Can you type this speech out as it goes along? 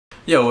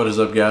Yo, what is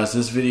up guys?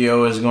 This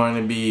video is going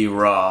to be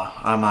raw.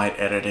 I might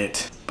edit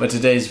it. But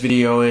today's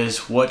video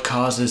is what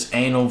causes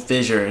anal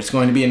fissure. It's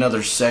going to be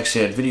another sex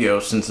ed video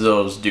since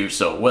those do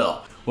so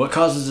well. What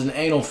causes an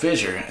anal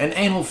fissure? An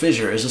anal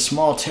fissure is a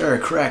small tear or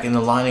crack in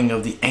the lining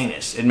of the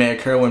anus. It may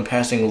occur when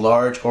passing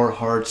large or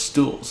hard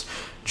stools,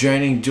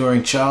 draining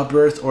during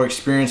childbirth, or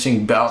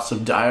experiencing bouts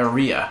of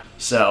diarrhea.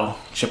 So,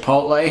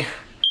 Chipotle?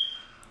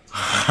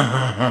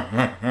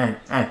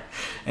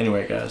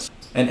 Anyway guys.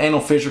 An anal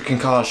fissure can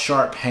cause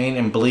sharp pain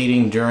and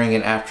bleeding during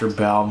and after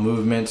bowel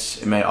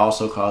movements. It may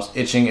also cause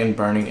itching and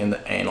burning in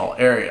the anal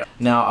area.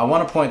 Now, I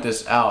want to point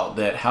this out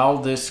that how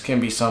this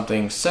can be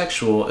something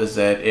sexual is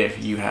that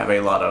if you have a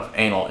lot of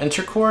anal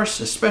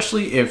intercourse,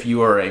 especially if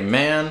you are a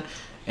man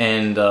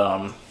and,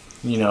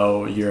 you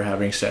know, you're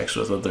having sex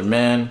with other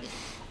men,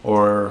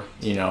 or,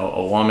 you know,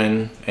 a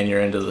woman and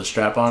you're into the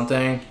strap-on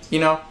thing, you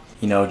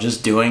know,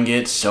 just doing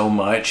it so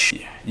much,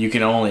 you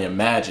can only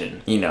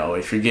imagine, you know,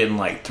 if you're getting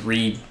like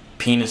 3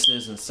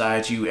 penises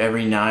inside you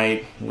every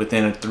night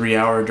within a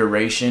 3-hour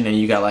duration and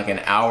you got like an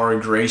hour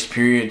grace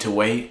period to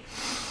wait,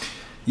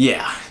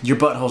 yeah, your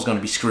butthole's gonna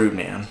be screwed,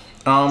 man.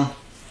 I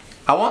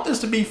want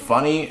this to be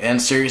funny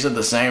and serious at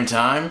the same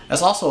time.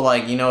 It's also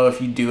like, you know, if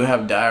you do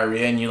have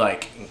diarrhea and you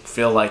like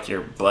feel like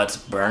your butt's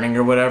burning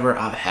or whatever,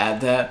 I've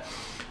had that.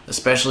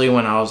 Especially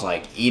when I was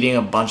like eating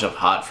a bunch of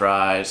hot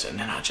fries and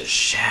then I just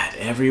shat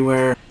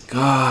everywhere.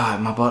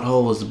 God, my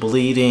butthole was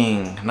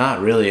bleeding. Not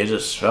really, it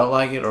just felt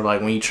like it. Or like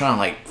when you try and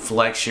like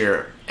flex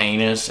your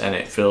anus and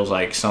it feels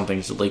like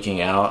something's leaking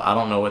out. I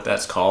don't know what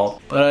that's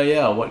called. But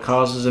yeah, what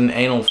causes an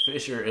anal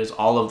fissure is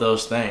all of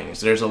those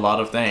things. There's a lot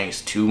of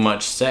things. Too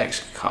much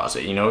sex can cause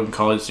it. You know, it can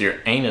cause your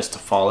anus to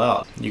fall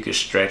out. You can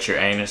stretch your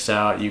anus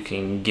out. You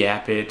can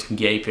gape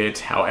it,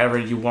 however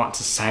you want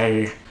to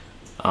say.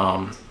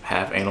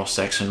 Have anal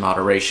sex in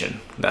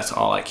moderation. That's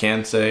all I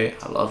can say.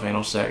 I love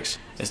anal sex.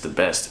 It's the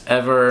best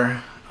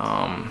ever.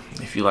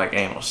 If you like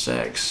anal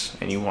sex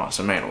and you want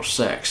some anal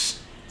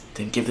sex,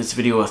 then give this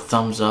video a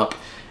thumbs up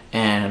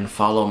and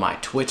follow my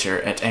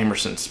Twitter at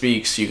Amerson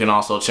Speaks. You can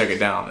also check it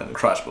down in the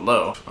crotch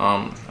below.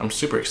 I'm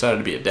super excited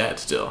to be a dad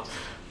still.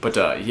 But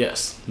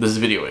yes, this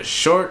video is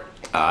short.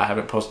 I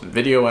haven't posted a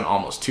video in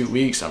almost 2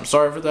 weeks. I'm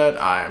sorry for that.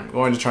 I'm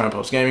going to try and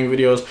post gaming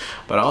videos,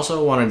 but I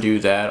also want to do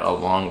that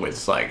along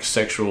with like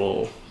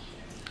sexual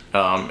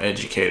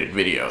educated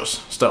videos,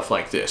 stuff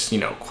like this, you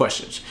know,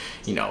 questions,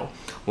 you know,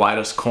 why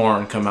does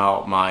corn come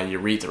out my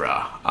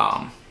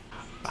urethra?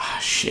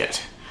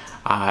 Shit,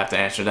 I'll have to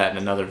answer that in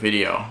another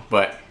video.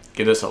 But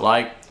give this a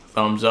like,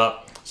 thumbs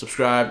up,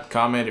 subscribe,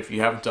 comment if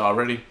you haven't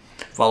already,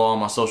 follow all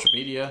my social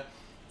media,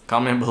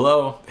 comment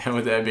below, and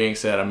with that being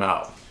said, I'm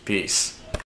out. Peace.